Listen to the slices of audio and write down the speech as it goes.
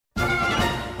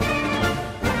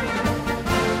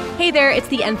Hey there, it's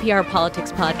the NPR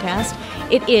Politics Podcast.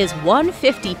 It is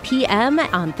 1:50 p.m.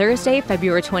 on Thursday,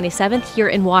 February 27th here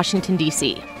in Washington,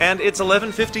 D.C. And it's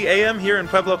 11:50 a.m. here in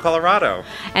Pueblo, Colorado.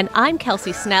 And I'm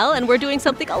Kelsey Snell, and we're doing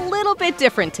something a little bit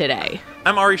different today.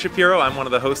 I'm Ari Shapiro. I'm one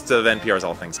of the hosts of NPR's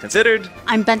All Things Considered.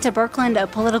 I'm Bente Birkeland, a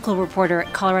political reporter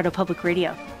at Colorado Public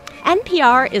Radio.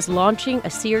 NPR is launching a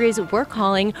series we're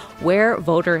calling Where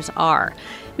Voters Are.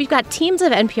 We've got teams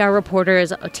of NPR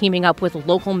reporters teaming up with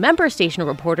local member station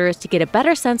reporters to get a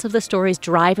better sense of the stories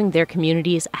driving their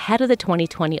communities ahead of the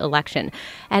 2020 election.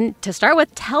 And to start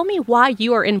with, tell me why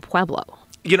you are in Pueblo.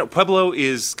 You know, Pueblo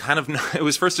is it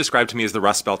was first described to me as the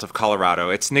Rust Belt of Colorado.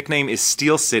 Its nickname is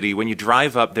Steel City. When you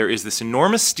drive up, there is this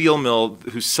enormous steel mill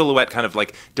whose silhouette kind of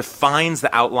like defines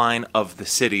the outline of the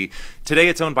city. Today,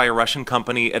 it's owned by a Russian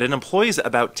company, and it employs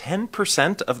about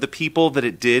 10% of the people that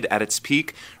it did at its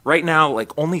peak. Right now,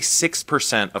 like only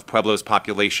 6% of Pueblo's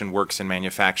population works in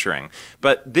manufacturing.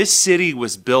 But this city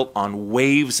was built on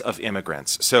waves of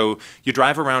immigrants. So you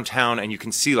drive around town and you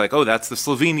can see like, oh, that's the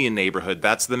Slovenian neighborhood,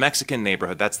 that's the Mexican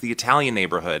neighborhood, that's the Italian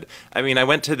neighborhood. I mean, I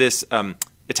went to this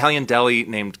Italian deli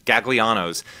named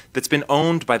Gagliano's that's been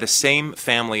owned by the same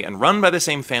family and run by the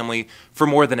same family for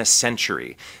more than a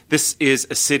century. This is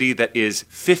a city that is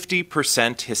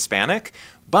 50% Hispanic,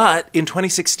 but in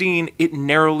 2016, it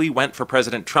narrowly went for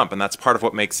President Trump, and that's part of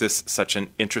what makes this such an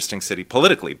interesting city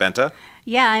politically. Bente?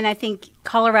 Yeah, and I think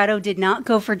Colorado did not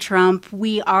go for Trump.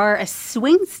 We are a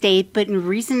swing state, but in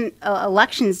recent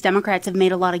elections, Democrats have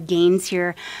made a lot of gains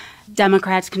here.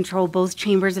 Democrats control both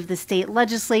chambers of the state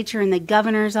legislature and the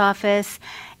governor's office.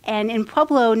 And in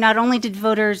Pueblo, not only did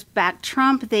voters back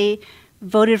Trump, they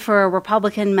voted for a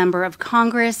Republican member of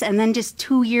Congress, and then just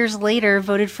 2 years later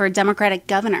voted for a Democratic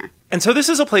governor. And so this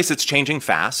is a place that's changing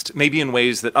fast, maybe in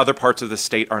ways that other parts of the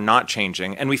state are not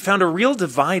changing. And we found a real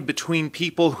divide between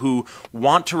people who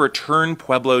want to return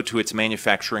Pueblo to its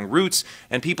manufacturing roots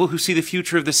and people who see the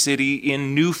future of the city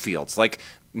in new fields like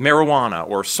marijuana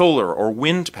or solar or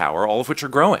wind power, all of which are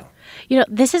growing. You know,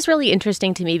 this is really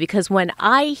interesting to me because when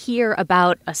I hear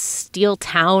about a steel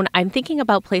town, I'm thinking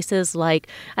about places like,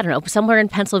 I don't know, somewhere in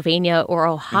Pennsylvania or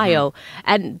Ohio.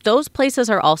 And those places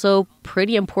are also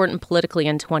pretty important politically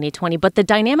in 2020. But the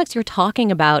dynamics you're talking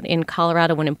about in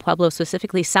Colorado and in Pueblo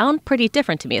specifically sound pretty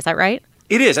different to me. Is that right?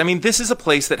 It is. I mean, this is a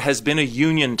place that has been a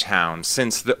union town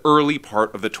since the early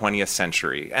part of the 20th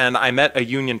century. And I met a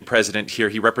union president here.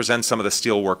 He represents some of the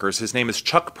steel workers. His name is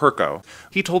Chuck Perko.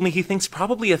 He told me he thinks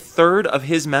probably a third of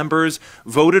his members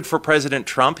voted for President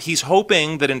Trump. He's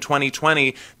hoping that in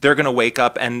 2020, they're going to wake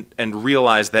up and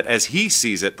realize that as he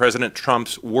sees it, President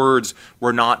Trump's words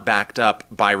were not backed up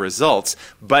by results.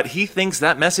 But he thinks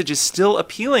that message is still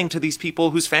appealing to these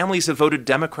people whose families have voted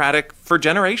Democratic for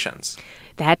generations.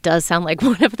 That does sound like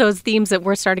one of those themes that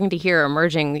we're starting to hear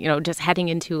emerging, you know, just heading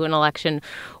into an election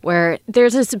where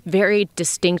there's this very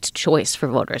distinct choice for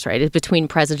voters, right? It's between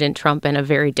President Trump and a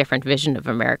very different vision of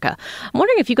America. I'm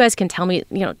wondering if you guys can tell me,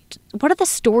 you know, what are the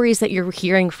stories that you're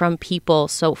hearing from people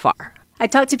so far? I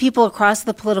talked to people across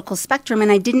the political spectrum,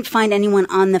 and I didn't find anyone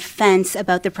on the fence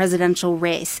about the presidential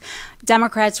race.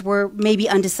 Democrats were maybe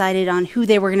undecided on who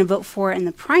they were going to vote for in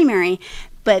the primary,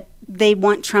 but they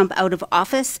want Trump out of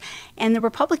office. And the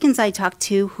Republicans I talked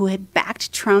to who had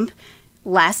backed Trump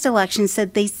last election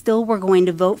said they still were going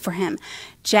to vote for him.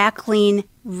 Jacqueline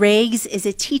Riggs is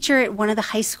a teacher at one of the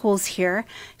high schools here.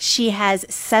 She has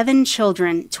 7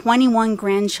 children, 21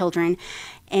 grandchildren,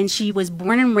 and she was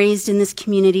born and raised in this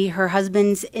community. Her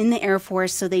husband's in the Air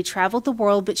Force, so they traveled the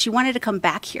world, but she wanted to come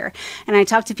back here. And I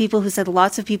talked to people who said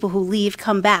lots of people who leave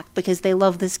come back because they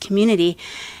love this community.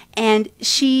 And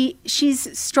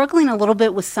she's struggling a little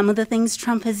bit with some of the things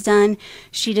Trump has done.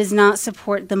 She does not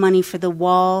support the money for the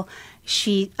wall.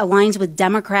 She aligns with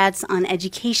Democrats on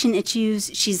education issues.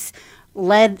 She's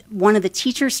led one of the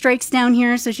teacher strikes down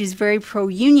here, so she's very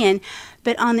pro-union.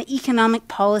 But on the economic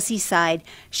policy side,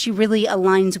 she really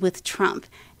aligns with Trump.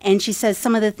 And she says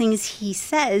some of the things he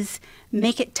says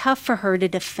make it tough for her to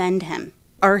defend him.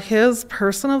 Are his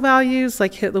personal values,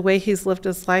 like the way he's lived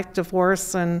his life,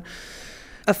 divorce and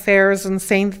affairs and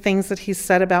saying things that he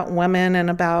said about women and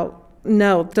about,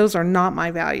 no, those are not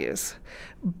my values.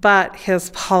 But his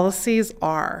policies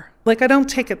are. Like, I don't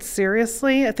take it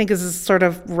seriously. I think it's this sort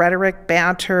of rhetoric,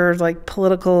 banter, like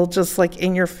political, just like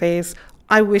in your face.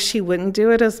 I wish he wouldn't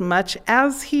do it as much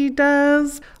as he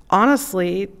does.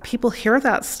 Honestly, people hear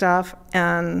that stuff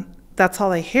and that's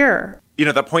all they hear. You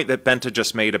know, the point that Bente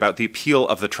just made about the appeal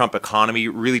of the Trump economy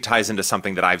really ties into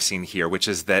something that I've seen here, which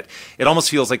is that it almost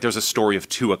feels like there's a story of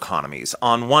two economies.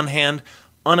 On one hand,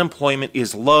 Unemployment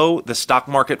is low. The stock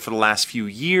market for the last few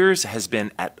years has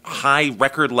been at high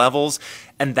record levels,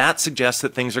 and that suggests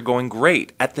that things are going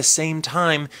great. At the same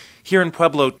time, here in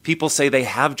Pueblo, people say they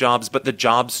have jobs, but the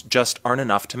jobs just aren't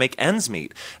enough to make ends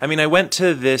meet. I mean, I went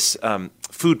to this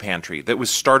food pantry that was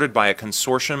started by a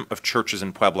consortium of churches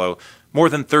in Pueblo more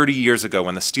than 30 years ago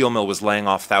when the steel mill was laying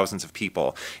off thousands of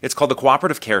people. It's called the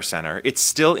Cooperative Care Center. It's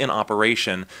still in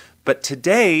operation. But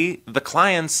today, the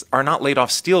clients are not laid off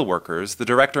steel workers. The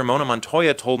director, Mona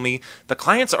Montoya, told me the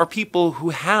clients are people who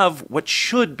have what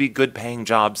should be good-paying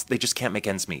jobs. They just can't make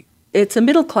ends meet. It's a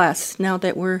middle class now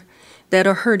that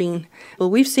are hurting.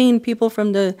 Well, we've seen people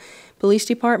from the police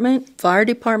department, fire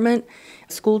department,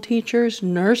 school teachers,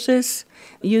 nurses.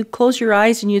 You close your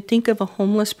eyes and you think of a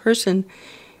homeless person,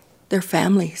 their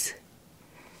families.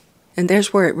 And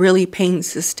there's where it really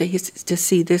pains us to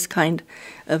see this kind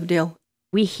of deal.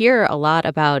 We hear a lot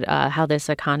about how this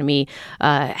economy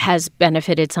has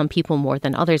benefited some people more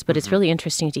than others, but it's really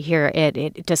interesting to hear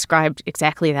it described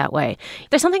exactly that way.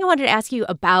 There's something I wanted to ask you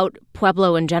about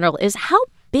Pueblo in general, is how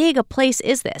big a place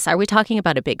is this? Are we talking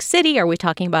about a big city? Are we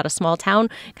talking about a small town?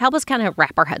 Help us kind of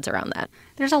wrap our heads around that.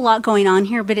 There's a lot going on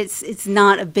here, but it's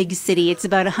not a big city. It's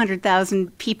about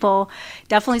 100,000 people,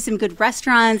 definitely some good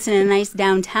restaurants and a nice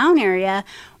downtown area.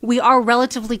 We are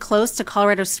relatively close to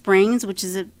Colorado Springs, which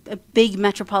is a big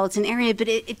metropolitan area, but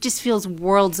it just feels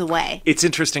worlds away. It's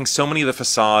interesting. So many of the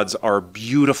facades are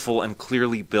beautiful and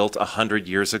clearly built 100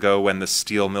 years ago when the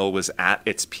steel mill was at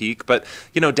its peak. But,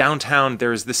 downtown,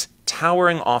 there's this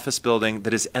towering office building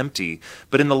that is empty,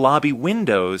 but in the lobby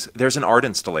windows, there's an art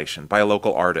installation by a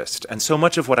local artist. And so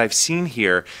much of what I've seen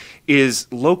here is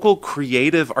local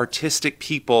creative, artistic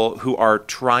people who are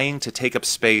trying to take up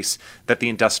space that the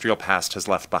industrial past has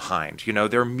left behind.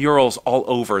 There are murals all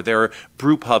over. There are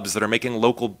brew pubs that are making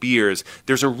local beers.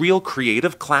 There's a real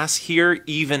creative class here,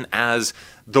 even as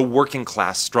the working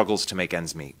class struggles to make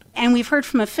ends meet. And we've heard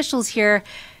from officials here,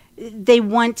 they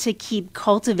want to keep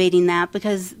cultivating that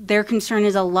because their concern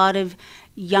is a lot of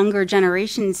younger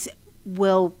generations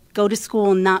will go to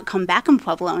school and not come back in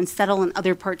Pueblo and settle in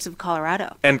other parts of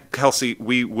Colorado. And Kelsey,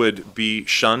 we would be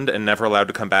shunned and never allowed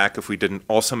to come back if we didn't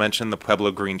also mention the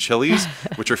Pueblo green chilies,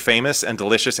 which are famous and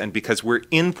delicious. And because we're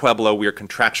in Pueblo, we are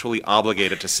contractually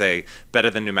obligated to say better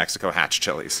than New Mexico Hatch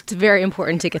chilies. It's very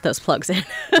important to get those plugs in.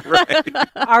 Right.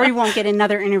 Ari won't get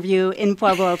another interview in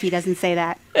Pueblo if he doesn't say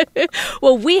that.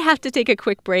 Well, we have to take a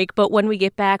quick break, but when we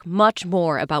get back, much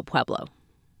more about Pueblo.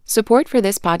 Support for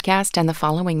this podcast and the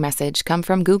following message come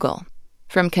from Google.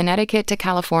 From Connecticut to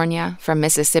California, from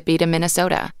Mississippi to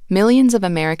Minnesota, millions of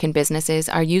American businesses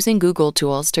are using Google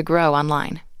tools to grow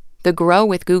online. The Grow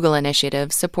with Google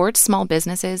initiative supports small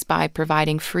businesses by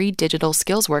providing free digital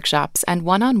skills workshops and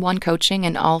one-on-one coaching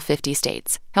in all 50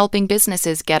 states, helping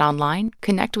businesses get online,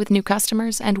 connect with new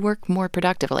customers, and work more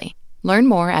productively. Learn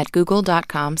more at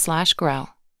google.com/grow.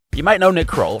 You might know Nick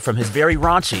Kroll from his very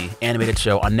raunchy animated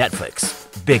show on Netflix,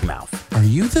 Big Mouth. Are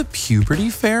you the puberty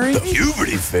fairy? The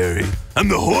puberty fairy? I'm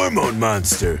the hormone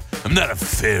monster. I'm not a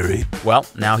fairy. Well,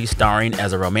 now he's starring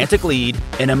as a romantic lead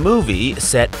in a movie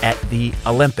set at the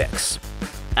Olympics.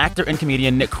 Actor and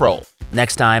comedian Nick Kroll,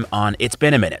 next time on It's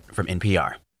Been a Minute from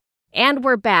NPR. And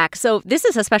we're back. So this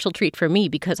is a special treat for me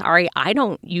because, Ari, I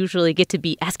don't usually get to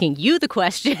be asking you the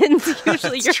questions.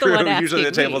 Usually you're true. The one asking Usually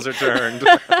the tables me. are turned.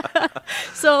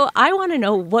 So I want to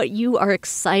know what you are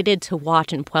excited to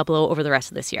watch in Pueblo over the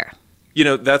rest of this year.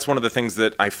 That's one of the things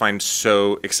that I find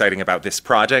so exciting about this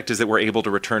project is that we're able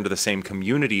to return to the same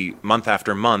community month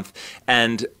after month.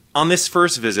 And on this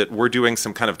first visit, we're doing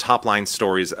some kind of top-line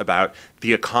stories about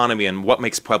the economy and what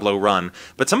makes Pueblo run.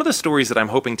 But some of the stories that I'm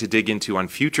hoping to dig into on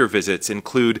future visits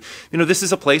include, this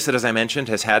is a place that, as I mentioned,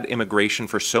 has had immigration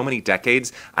for so many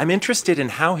decades. I'm interested in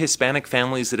how Hispanic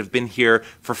families that have been here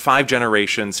for 5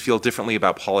 generations feel differently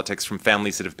about politics from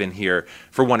families that have been here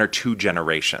for 1 or 2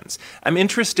 generations. I'm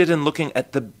interested in looking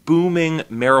at the booming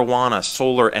marijuana,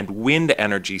 solar, and wind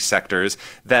energy sectors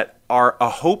that are a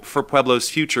hope for Pueblo's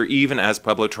future, even as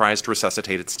Pueblo tries to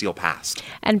resuscitate its steel past.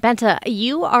 And Bente,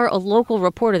 you are a local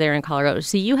reporter there in Colorado,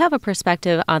 so you have a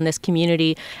perspective on this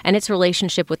community and its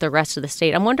relationship with the rest of the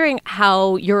state. I'm wondering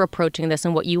how you're approaching this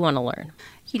and what you want to learn.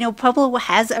 Pueblo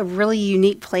has a really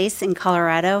unique place in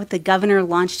Colorado. The governor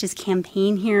launched his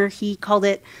campaign here. He called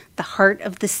it the heart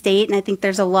of the state, and I think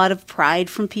there's a lot of pride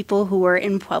from people who are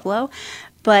in Pueblo.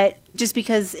 But just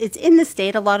because it's in the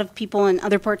state, a lot of people in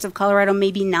other parts of Colorado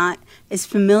maybe not as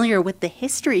familiar with the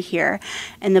history here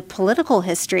and the political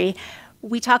history.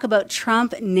 We talk about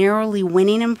Trump narrowly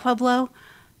winning in Pueblo,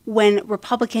 When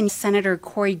Republican Senator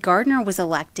Cory Gardner was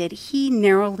elected, he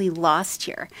narrowly lost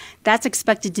here. That's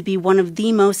expected to be one of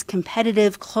the most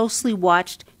competitive, closely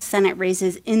watched Senate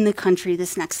races in the country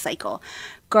this next cycle.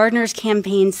 Gardner's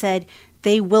campaign said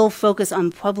they will focus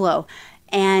on Pueblo,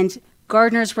 and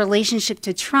Gardner's relationship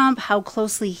to Trump, how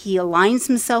closely he aligns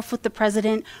himself with the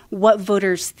president, what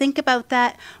voters think about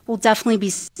that, will definitely be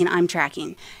something I'm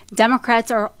tracking. Democrats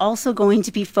are also going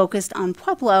to be focused on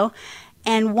Pueblo.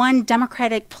 And one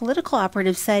Democratic political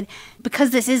operative said,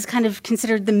 because this is kind of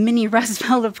considered the mini Rust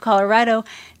Belt of Colorado,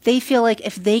 they feel like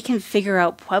if they can figure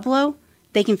out Pueblo,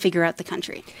 they can figure out the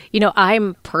country. You know,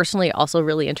 I'm personally also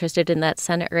really interested in that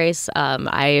Senate race.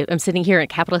 I am sitting here in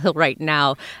Capitol Hill right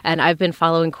now, and I've been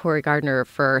following Cory Gardner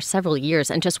for several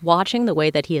years, and just watching the way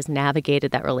that he has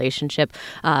navigated that relationship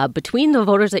between the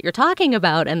voters that you're talking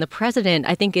about and the president,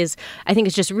 I think is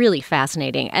just really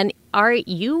fascinating. And Ari,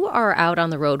 you are out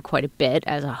on the road quite a bit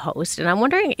as a host, and I'm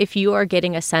wondering if you are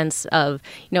getting a sense of,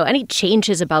 any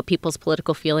changes about people's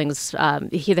political feelings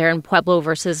here there in Pueblo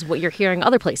versus what you're hearing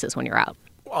other places when you're out.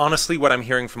 Honestly, what I'm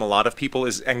hearing from a lot of people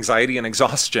is anxiety and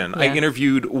exhaustion. Yeah. I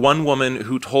interviewed one woman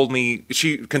who told me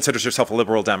she considers herself a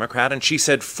liberal Democrat, and she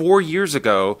said 4 years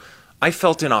ago, I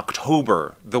felt in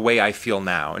October the way I feel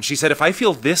now. And she said, if I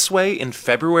feel this way in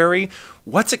February,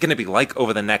 what's it going to be like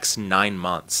over the next 9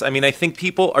 months? I mean, I think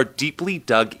people are deeply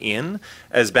dug in.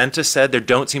 As Bente said, there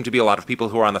don't seem to be a lot of people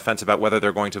who are on the fence about whether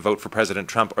they're going to vote for President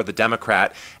Trump or the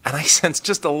Democrat. And I sense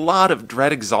just a lot of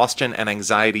dread, exhaustion, and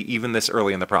anxiety even this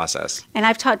early in the process. And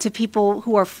I've talked to people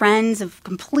who are friends of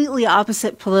completely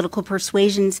opposite political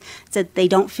persuasions, that they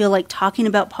don't feel like talking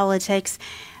about politics.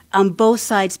 On both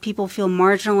sides, people feel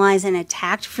marginalized and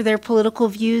attacked for their political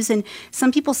views. And some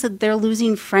people said they're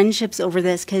losing friendships over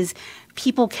this because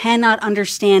people cannot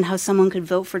understand how someone could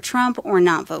vote for Trump or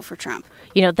not vote for Trump.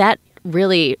 That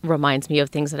really reminds me of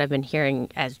things that I've been hearing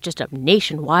as just a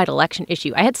nationwide election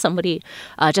issue. I had somebody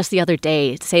just the other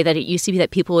day say that it used to be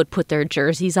that people would put their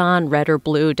jerseys on, red or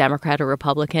blue, Democrat or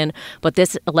Republican. But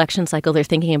this election cycle, they're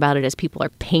thinking about it as people are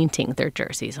painting their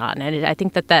jerseys on. And I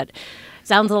think that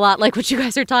sounds a lot like what you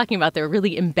guys are talking about. They're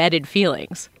really embedded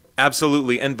feelings.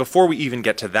 Absolutely. And before we even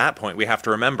get to that point, we have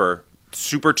to remember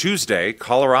Super Tuesday,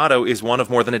 Colorado is one of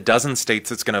more than a dozen states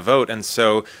that's going to vote. And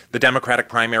so the Democratic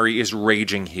primary is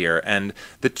raging here. And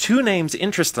the two names,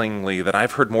 interestingly, that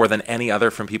I've heard more than any other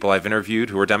from people I've interviewed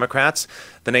who are Democrats,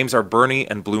 the names are Bernie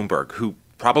and Bloomberg, who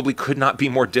probably could not be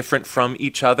more different from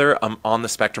each other on the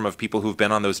spectrum of people who've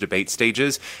been on those debate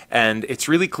stages. And it's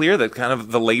really clear that kind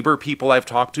of the labor people I've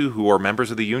talked to who are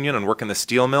members of the union and work in the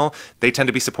steel mill, they tend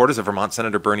to be supporters of Vermont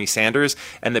Senator Bernie Sanders.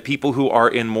 And the people who are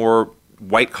in more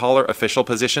white-collar official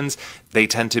positions, they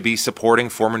tend to be supporting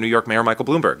former New York Mayor Michael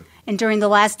Bloomberg. And during the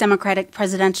last Democratic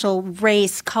presidential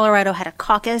race, Colorado had a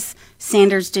caucus.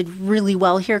 Sanders did really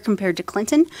well here compared to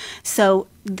Clinton. So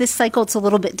this cycle, it's a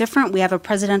little bit different. We have a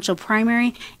presidential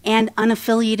primary, and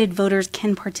unaffiliated voters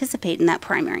can participate in that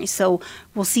primary. So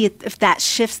we'll see if that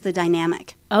shifts the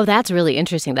dynamic. Oh, that's really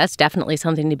interesting. That's definitely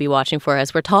something to be watching for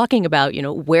as we're talking about,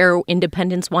 where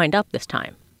independents wind up this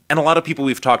time. And a lot of people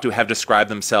we've talked to have described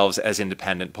themselves as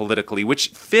independent politically, which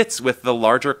fits with the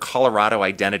larger Colorado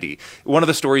identity. One of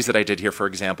the stories that I did here, for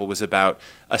example, was about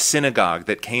a synagogue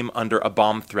that came under a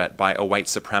bomb threat by a white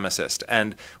supremacist.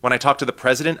 And when I talked to the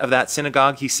president of that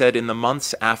synagogue, he said in the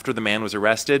months after the man was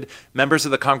arrested, members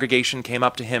of the congregation came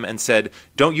up to him and said,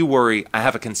 "Don't you worry, I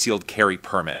have a concealed carry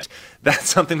permit." That's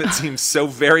something that seems so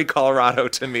very Colorado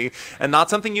to me, and not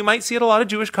something you might see at a lot of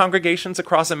Jewish congregations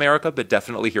across America, but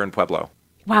definitely here in Pueblo.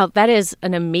 Wow, that is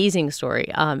an amazing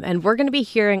story. And we're going to be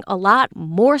hearing a lot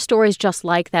more stories just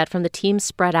like that from the teams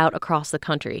spread out across the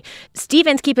country. Steve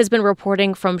Inskeep has been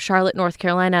reporting from Charlotte, North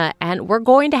Carolina, and we're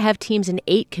going to have teams in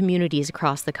 8 communities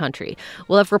across the country.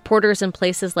 We'll have reporters in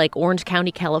places like Orange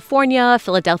County, California,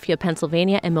 Philadelphia,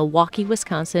 Pennsylvania, and Milwaukee,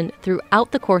 Wisconsin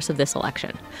throughout the course of this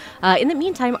election. In the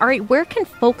meantime, Ari, where can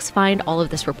folks find all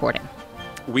of this reporting?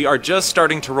 We are just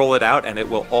starting to roll it out, and it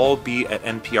will all be at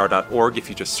npr.org if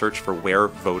you just search for Where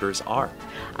Voters Are.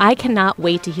 I cannot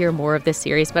wait to hear more of this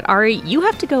series, but Ari, you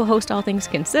have to go host All Things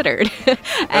Considered.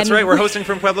 That's right. We're hosting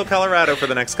from Pueblo, Colorado for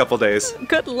the next couple days.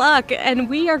 Good luck. And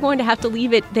we are going to have to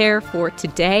leave it there for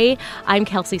today. I'm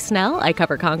Kelsey Snell. I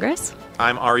cover Congress.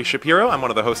 I'm Ari Shapiro. I'm one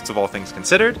of the hosts of All Things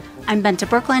Considered. I'm Bente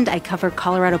Birkeland. I cover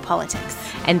Colorado politics.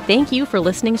 And thank you for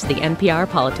listening to the NPR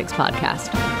Politics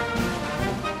Podcast.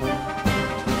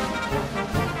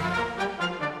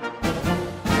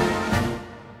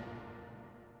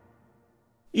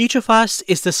 Each of us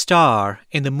is the star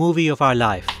in the movie of our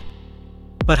life.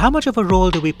 But how much of a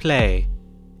role do we play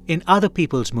in other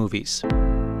people's movies?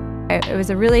 It was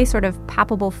a really sort of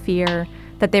palpable fear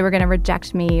that they were going to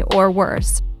reject me or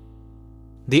worse.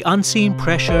 The unseen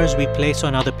pressures we place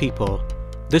on other people,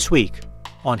 this week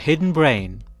on Hidden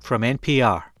Brain from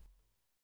NPR.